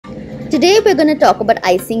Today we're going to talk about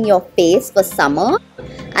icing your face for summer.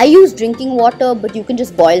 I use drinking water, but you can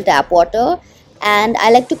just boil tap water. And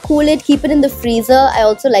I like to cool it, keep it in the freezer. I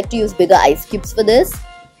also like to use bigger ice cubes for this.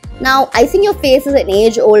 Now, icing your face is an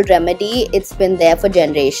age-old remedy. It's been there for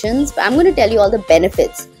generations. But I'm going to tell you all the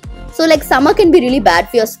benefits. So like summer can be really bad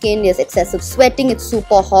for your skin. There's excessive sweating, it's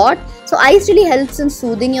super hot. So ice really helps in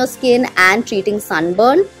soothing your skin and treating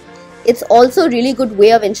sunburn. It's also a really good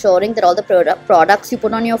way of ensuring that all the products you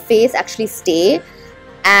put on your face actually stay.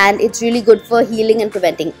 And it's really good for healing and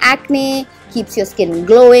preventing acne, keeps your skin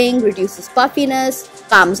glowing, reduces puffiness,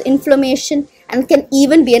 calms inflammation, and can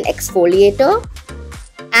even be an exfoliator.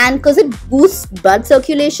 And because it boosts blood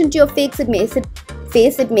circulation to your face, it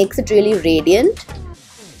makes it really radiant.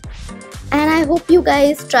 And I hope you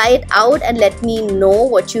guys try it out and let me know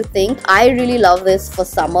what you think. I really love this for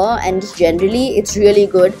summer, and just generally it's really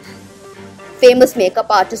good. Famous makeup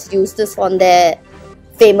artists use this on their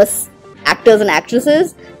famous actors and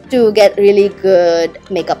actresses to get really good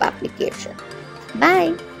makeup application.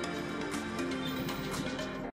 Bye.